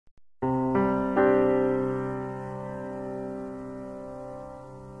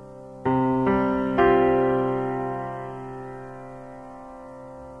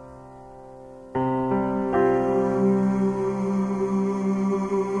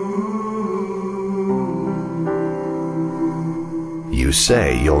you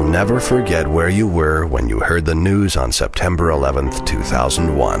say you'll never forget where you were when you heard the news on September 11th,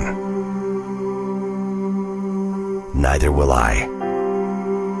 2001. Neither will I.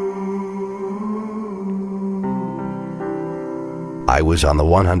 I was on the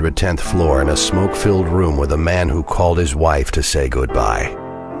 110th floor in a smoke-filled room with a man who called his wife to say goodbye.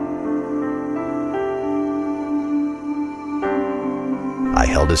 I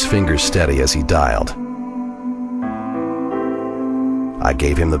held his fingers steady as he dialed. I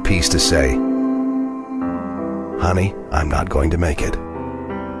gave him the piece to say, "Honey, I'm not going to make it.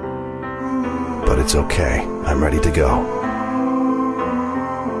 But it's okay, I'm ready to go."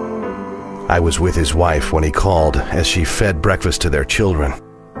 I was with his wife when he called as she fed breakfast to their children.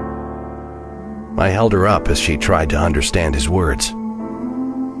 I held her up as she tried to understand his words.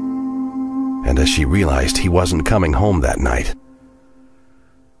 And as she realized he wasn't coming home that night.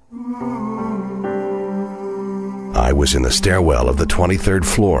 I was in the stairwell of the 23rd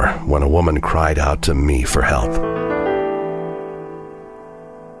floor when a woman cried out to me for help.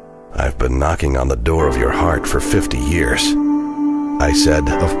 "I've been knocking on the door of your heart for 50 years. I said,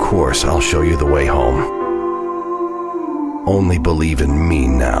 "Of course, I'll show you the way home. Only believe in me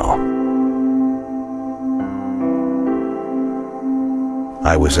now."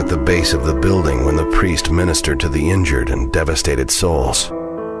 I was at the base of the building when the priest ministered to the injured and devastated souls.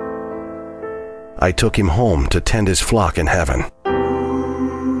 I took him home to tend his flock in heaven.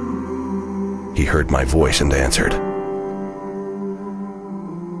 He heard my voice and answered.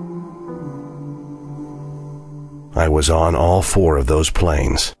 I was on all 4 of those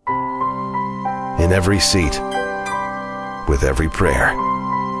planes, in every seat, with every prayer.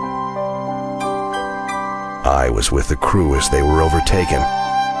 I was with the crew as they were overtaken.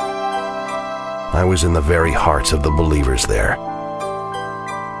 I was in the very hearts of the believers there,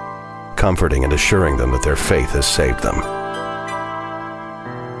 comforting and assuring them that their faith has saved them.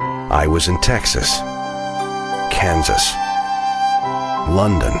 I was in Texas, Kansas,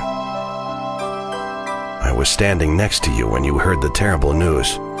 London. I was standing next to you when you heard the terrible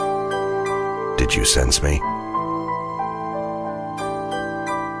news. Did you sense me?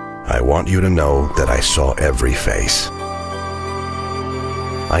 I want you to know that I saw every face.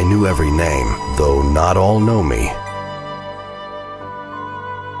 I knew every name, though not all know me.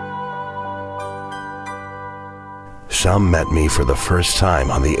 Some met me for the first time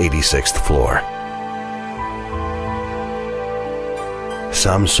on the 86th floor.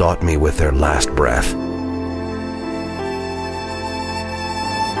 Some sought me with their last breath.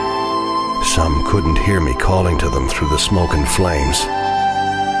 Some couldn't hear me calling to them through the smoke and flames.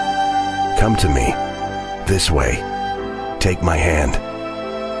 "Come to me, this way, take my hand."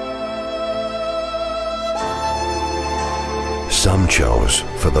 Some chose,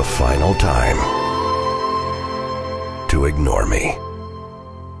 for the final time, to ignore me.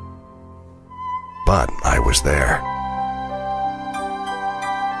 But I was there.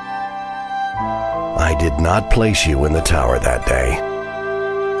 I did not place you in the tower that day.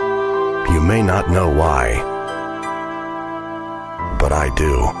 You may not know why, but I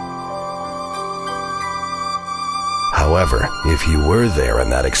do. However, if you were there in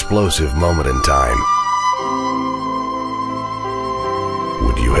that explosive moment in time,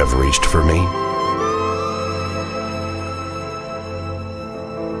 would you have reached for me?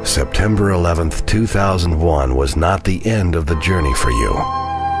 September 11th, 2001 was not the end of the journey for you.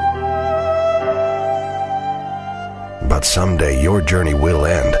 But someday your journey will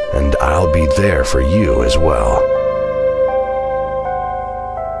end, and I'll be there for you as well.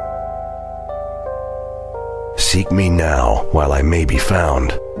 Seek me now while I may be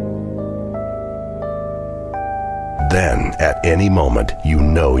found. Then, at any moment, you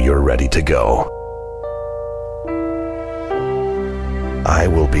know you're ready to go. I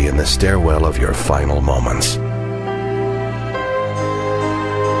will be in the stairwell of your final moments.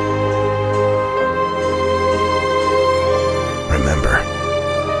 Remember,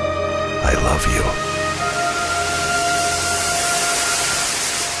 I love you.